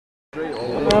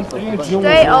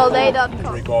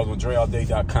DreAllDay.com. Baldwin,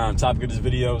 DreAllDay.com. Topic of this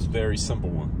video is a very simple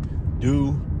one.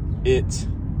 Do it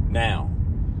now.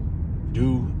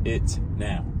 Do it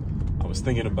now. I was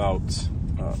thinking about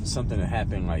something that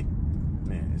happened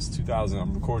it's 2000.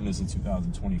 I'm recording this in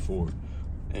 2024.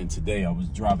 And today I was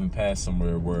driving past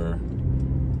somewhere where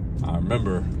I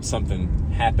remember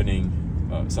something happening,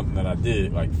 something that I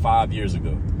did like 5 years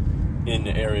ago in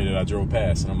the area that I drove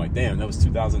past. And I'm like, damn, that was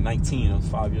 2019. That was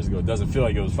 5 years ago. It doesn't feel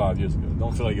like it was 5 years ago. It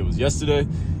don't feel like it was yesterday,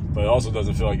 but it also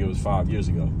doesn't feel like it was 5 years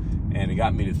ago. And it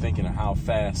got me to thinking of how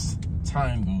fast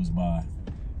time goes by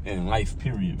in life,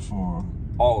 period, for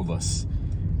all of us.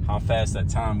 How fast that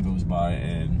time goes by,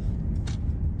 and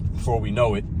before we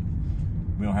know it,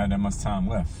 we don't have that much time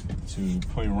left to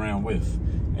play around with.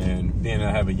 And being that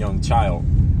I have a young child,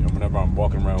 you know, whenever I'm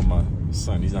walking around with my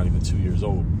son, he's not even 2 years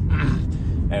old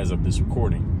as of this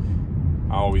recording,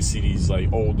 I always see these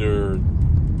like older,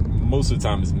 most of the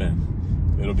time it's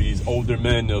men. It'll be these older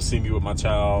men, they'll see me with my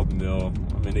child, and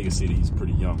they can see that he's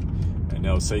pretty young. And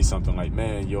they'll say something like,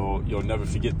 man, you'll never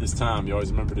forget this time. You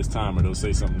always remember this time. Or they'll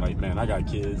say something like, man, I got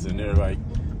kids and they're like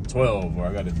 12, or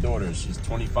I got a daughter, she's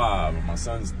 25, or my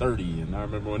son's 30. And I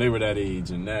remember when they were that age,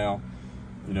 and now,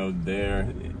 you know,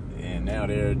 they're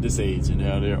this age, and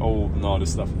now they're old and all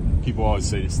this stuff. People always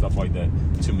say stuff like that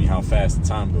to me, how fast the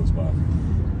time goes by.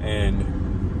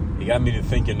 And it got me to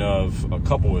thinking of a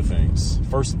couple of things.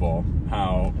 First of all,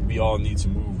 how we all need to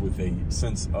move with a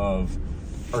sense of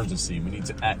urgency. We need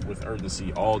to act with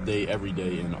urgency all day, every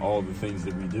day, in all the things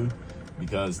that we do,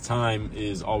 because time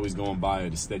is always going by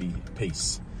at a steady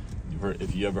pace.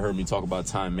 If you ever heard me talk about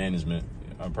time management,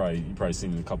 you probably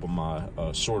seen in a couple of my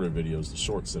shorter videos, the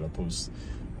shorts that I post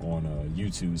on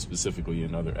YouTube specifically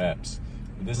and other apps.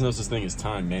 But there's no such thing as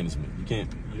time management. You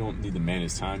don't need to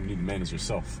manage time. You need to manage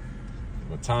yourself.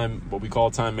 But what we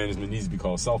call time management needs to be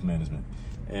called self-management.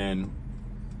 And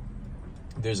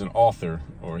there's an author,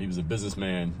 or he was a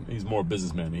businessman. He's more a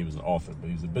businessman than he was an author, but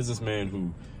he was a businessman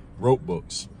who wrote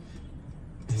books.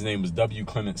 His name was W.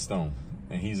 Clement Stone.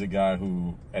 And he's a guy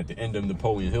who, at the end of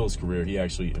Napoleon Hill's career, he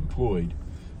actually employed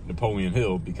Napoleon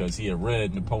Hill because he had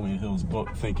read Napoleon Hill's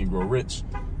book, Think and Grow Rich,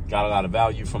 got a lot of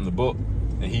value from the book,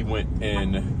 and he went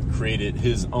and created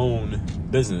his own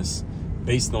business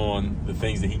based on the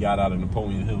things that he got out of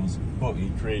Napoleon Hill's book. He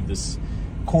created this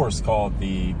course called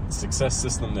the Success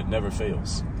System That Never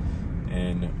Fails.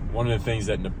 And one of the things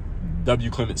that W.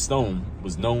 Clement Stone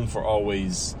was known for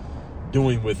always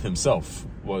doing with himself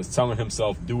was telling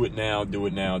himself, do it now, do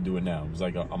it now, do it now. It was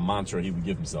like a mantra he would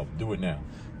give himself, do it now.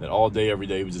 That all day, every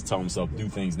day, he would just tell himself, do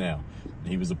things now. And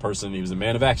he was a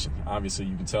man of action. Obviously,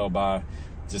 you can tell by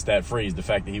just that phrase, the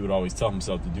fact that he would always tell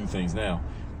himself to do things now.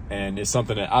 And it's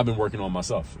something that I've been working on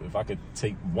myself. If I could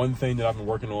take one thing that I've been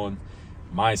working on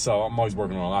myself, I'm always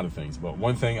working on a lot of things, but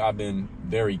one thing I've been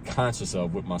very conscious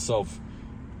of with myself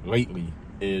lately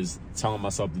is telling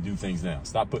myself to do things now.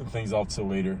 Stop putting things off till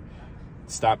later.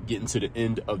 Stop getting to the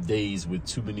end of days with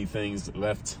too many things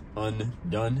left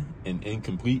undone and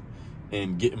incomplete,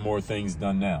 and getting more things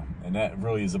done now. And that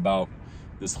really is about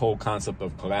this whole concept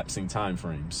of collapsing time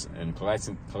frames. And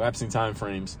collapsing time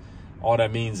frames, all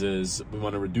that means is we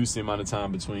want to reduce the amount of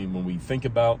time between when we think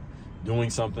about doing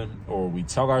something, or we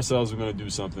tell ourselves we're going to do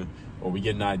something, or we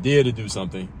get an idea to do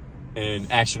something, and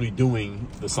actually doing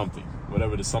the something,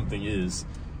 whatever the something is,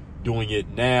 doing it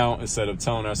now instead of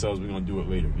telling ourselves we're going to do it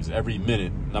later. Because every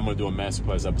minute, and I'm going to do a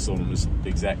masterclass episode on this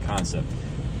exact concept,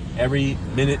 every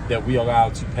minute that we allow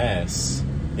to pass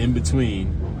in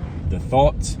between the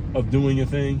thought of doing a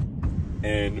thing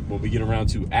and when we get around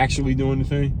to actually doing the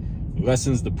thing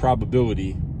lessens the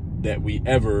probability that we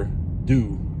ever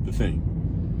do the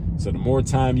thing. So the more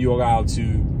time you allow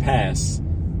to pass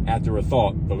after a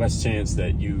thought, the less chance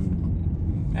that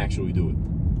you actually do it.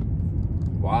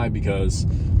 Why? Because,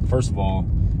 first of all,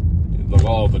 the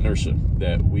law of inertia,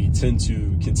 that we tend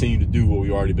to continue to do what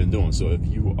we've already been doing. So if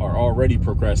you are already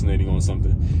procrastinating on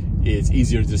something, it's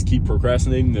easier to just keep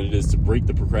procrastinating than it is to break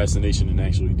the procrastination and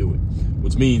actually do it.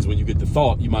 Which means when you get the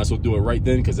thought, you might as well do it right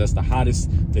then, because that's the hottest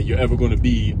that you're ever going to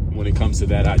be when it comes to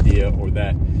that idea or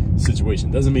that situation.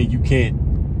 Doesn't mean you can't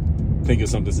think of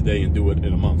something today and do it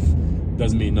in a month.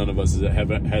 Doesn't mean none of us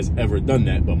has ever done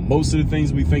that, but most of the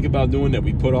things we think about doing that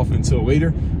we put off until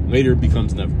later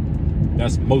becomes never.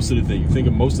 That's most of the thing. You think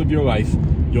of most of your life,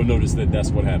 you'll notice that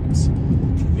that's what happens.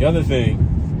 The other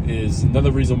thing is,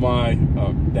 another reason why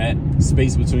that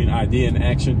space between idea and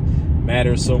action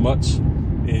matters so much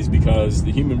is because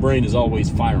the human brain is always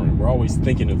firing. We're always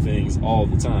thinking of things all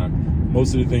the time.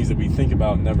 Most of the things that we think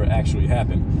about never actually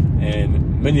happen.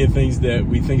 And many of the things that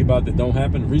we think about that don't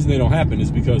happen, the reason they don't happen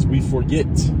is because we forget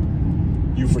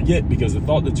you forget because the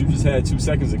thought that you just had 2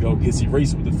 seconds ago gets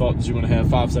erased with the thought that you're going to have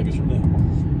 5 seconds from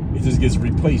now. It just gets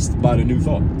replaced by the new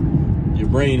thought. Your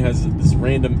brain has this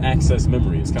random access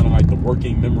memory. It's kind of like the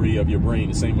working memory of your brain,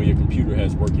 the same way your computer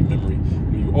has working memory.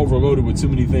 When you overload it with too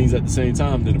many things at the same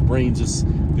time, then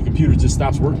the computer just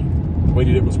stops working the way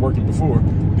that it was working before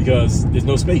because there's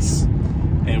no space.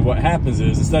 And what happens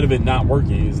is, instead of it not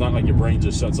working, it's not like your brain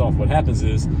just shuts off. What happens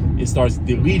is it starts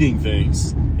deleting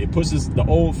things. It pushes the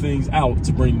old things out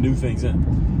to bring new things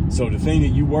in. So the thing that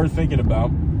you were thinking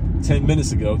about 10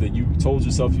 minutes ago that you told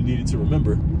yourself you needed to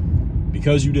remember,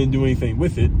 because you didn't do anything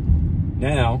with it,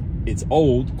 now it's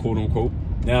old, quote unquote.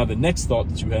 Now the next thought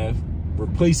that you have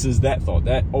replaces that thought.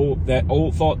 That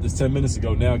old thought that's 10 minutes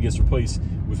ago now gets replaced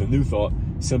with a new thought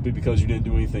simply because you didn't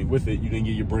do anything with it. You didn't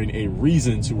give your brain a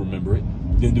reason to remember it.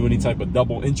 You didn't do any type of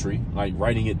double entry, like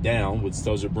writing it down, which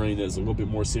tells your brain that it's a little bit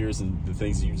more serious than the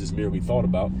things that you just merely thought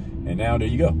about. And now there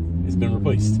you go. It's been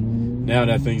replaced. Now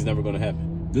that thing's never going to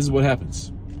happen. This is what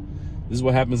happens. This is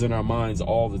what happens in our minds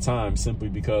all the time, simply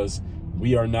because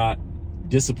we are not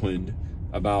disciplined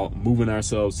about moving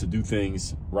ourselves to do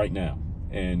things right now.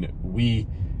 And we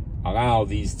allow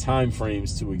these time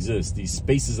frames to exist, these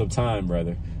spaces of time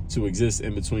rather, to exist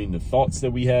in between the thoughts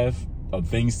that we have of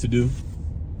things to do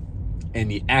and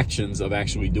the actions of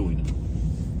actually doing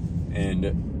them.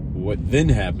 And what then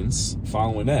happens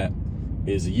following that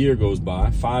is a year goes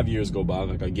by, 5 years go by,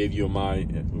 like I gave you my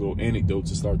little anecdote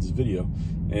to start this video,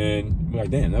 and we're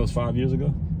like, damn, that was 5 years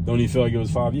ago? Don't even feel like it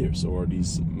was 5 years. Or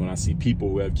when I see people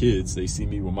who have kids, they see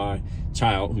me with my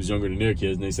child who's younger than their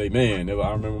kids, and they say, man,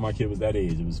 I remember my kid was that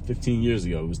age. It was 15 years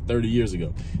ago. It was 30 years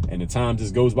ago. And the time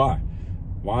just goes by.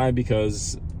 Why?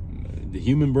 Because the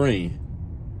human brain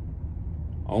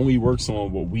only works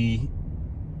on what we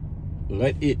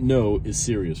let it know is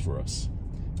serious for us.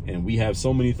 And we have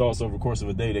so many thoughts over the course of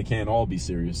a day that can't all be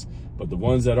serious. But the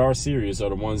ones that are serious are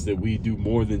the ones that we do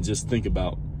more than just think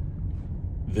about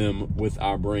them with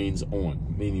our brains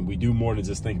on. Meaning we do more than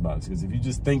just think about it. Because if you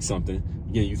just think something,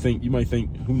 again, you might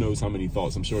think, who knows how many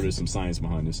thoughts. I'm sure there's some science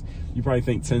behind this. You probably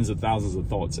think tens of thousands of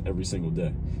thoughts every single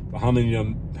day. But how many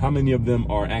of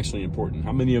them are actually important?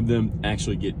 How many of them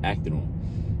actually get acted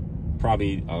on?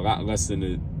 Probably a lot less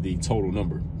than the total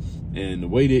number. And the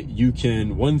way that you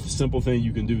can, one simple thing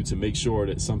you can do to make sure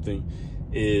that something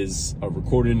is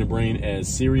recorded in the brain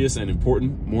as serious and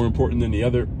important, more important than the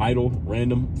other idle,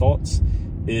 random thoughts,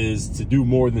 is to do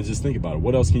more than just think about it.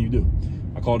 What else can you do?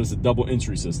 I call this a double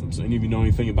entry system. So any of you know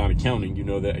anything about accounting, you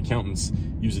know that accountants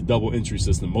use a double entry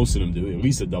system. Most of them do, at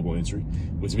least a double entry,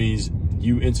 which means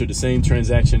you enter the same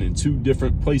transaction in 2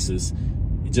 different places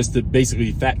just to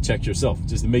basically fact check yourself,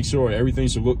 just to make sure everything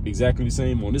should look exactly the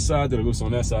same on this side that it looks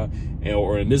on that side,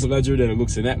 or in this ledger that it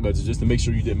looks in that ledger, just to make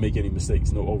sure you didn't make any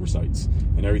mistakes, no oversights,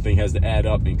 and everything has to add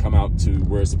up and come out to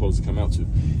where it's supposed to come out to.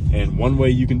 And one way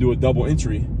you can do a double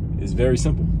entry is very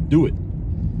simple. Do it.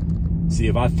 See,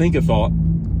 if I think a thought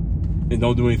and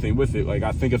don't do anything with it, like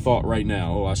I think a thought right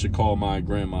now, oh, I should call my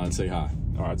grandma and say hi.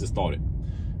 All right, I just thought it.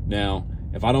 Now,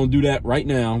 if I don't do that right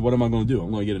now, what am I going to do?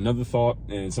 I'm going to get another thought,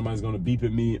 and somebody's going to beep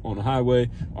at me on the highway,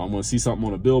 or I'm going to see something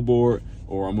on a billboard,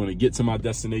 or I'm going to get to my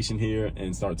destination here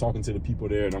and start talking to the people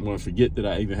there, and I'm going to forget that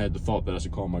I even had the thought that I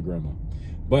should call my grandma.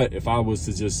 But if I was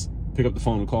to just pick up the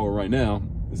phone and call her right now,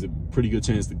 there's a pretty good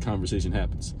chance the conversation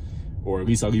happens. Or at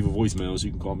least I leave a voicemail so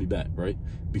you can call me back, right?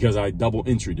 Because I double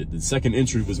entered it. The second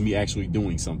entry was me actually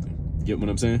doing something. You get what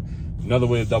I'm saying? Another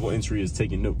way of double entry is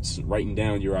taking notes, writing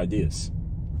down your ideas.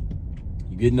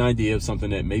 You get an idea of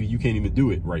something that maybe you can't even do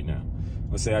it right now.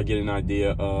 Let's say I get an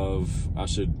idea of I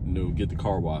should get the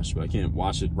car washed, but I can't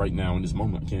wash it right now in this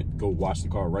moment. I can't go wash the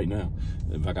car right now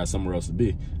if I got somewhere else to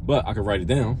be. But I can write it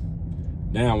down.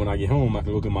 Now when I get home, I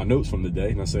can look at my notes from the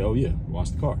day and I say, oh yeah, wash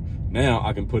the car. Now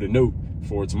I can put a note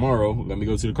for tomorrow, let me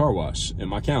go to the car wash in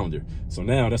my calendar. So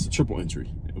now that's a triple entry.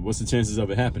 What's the chances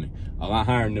of it happening? A lot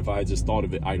higher than if I had just thought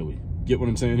of it idly. Get what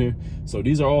I'm saying here? So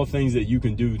these are all things that you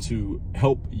can do to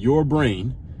help your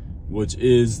brain, which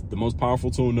is the most powerful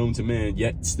tool known to man,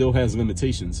 yet still has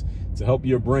limitations, to help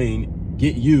your brain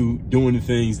get you doing the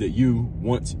things that you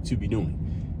want to be doing.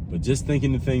 But just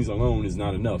thinking the things alone is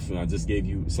not enough. And I just gave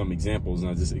you some examples,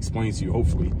 and I just explained to you,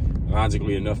 hopefully,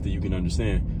 logically enough that you can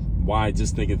understand why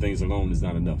just thinking things alone is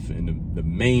not enough. And the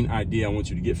main idea I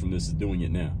want you to get from this is doing it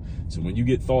now. So when you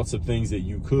get thoughts of things that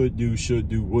you could do, should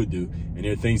do, would do, and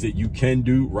there are things that you can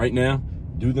do right now,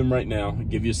 do them right now.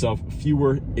 Give yourself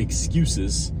fewer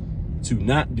excuses to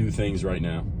not do things right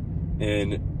now,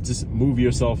 and just move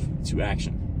yourself to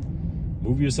action.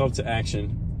 Move yourself to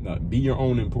action. Be your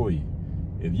own employee.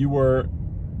 If you were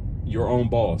your own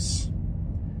boss,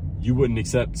 you wouldn't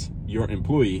accept your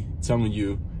employee telling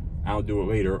you I'll do it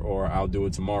later, or I'll do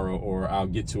it tomorrow, or I'll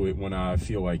get to it when I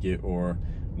feel like it, or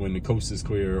when the coast is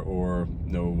clear, or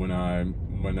when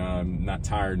I'm not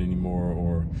tired anymore,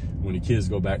 or when the kids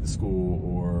go back to school,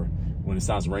 or when it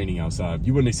stops raining outside.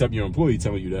 You wouldn't accept your employee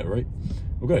telling you that, right?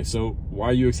 Okay, so why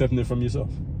are you accepting it from yourself?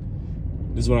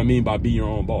 This is what I mean by be your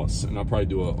own boss. And I'll probably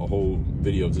do a whole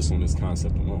video just on this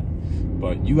concept alone.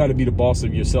 But you got to be the boss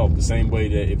of yourself, the same way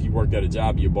that if you worked at a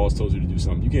job, your boss told you to do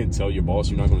something. You can't tell your boss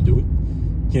you're not going to do it.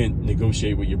 You can't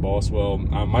negotiate with your boss. Well,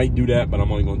 I might do that, but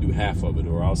I'm only going to do half of it,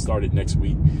 or I'll start it next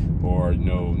week, or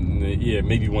yeah,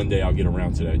 maybe one day I'll get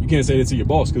around to that. You can't say that to your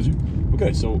boss because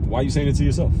okay, so why are you saying it to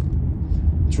yourself?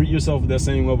 Treat yourself with that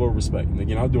same level of respect. And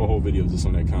again, I'll do a whole video just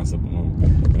on that concept alone,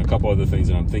 and a couple other things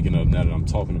that I'm thinking of now that I'm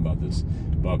talking about this.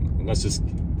 But let's just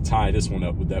tie this one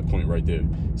up with that point right there.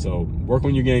 So Work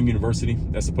on Your Game University,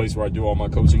 that's the place where I do all my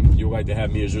coaching. You'd like to have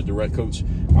me as your direct coach.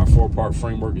 Our 4-part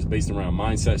framework is based around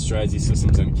mindset, strategy,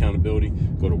 systems, and accountability.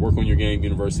 Go to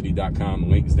workonyourgameuniversity.com. The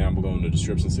link is down below in the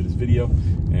description to this video,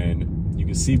 and you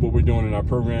can see what we're doing in our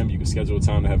program. You can schedule a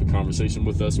time to have a conversation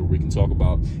with us, where we can talk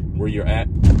about where you're at,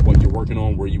 what you're working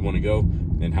on, where you want to go,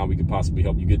 and how we could possibly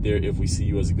help you get there if we see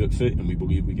you as a good fit and we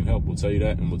believe we can help. We'll tell you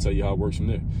that, and we'll tell you how it works from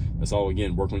there. That's all.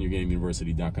 Again,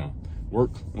 workonyourgameuniversity.com.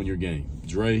 Work on your game.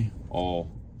 Dre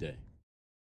all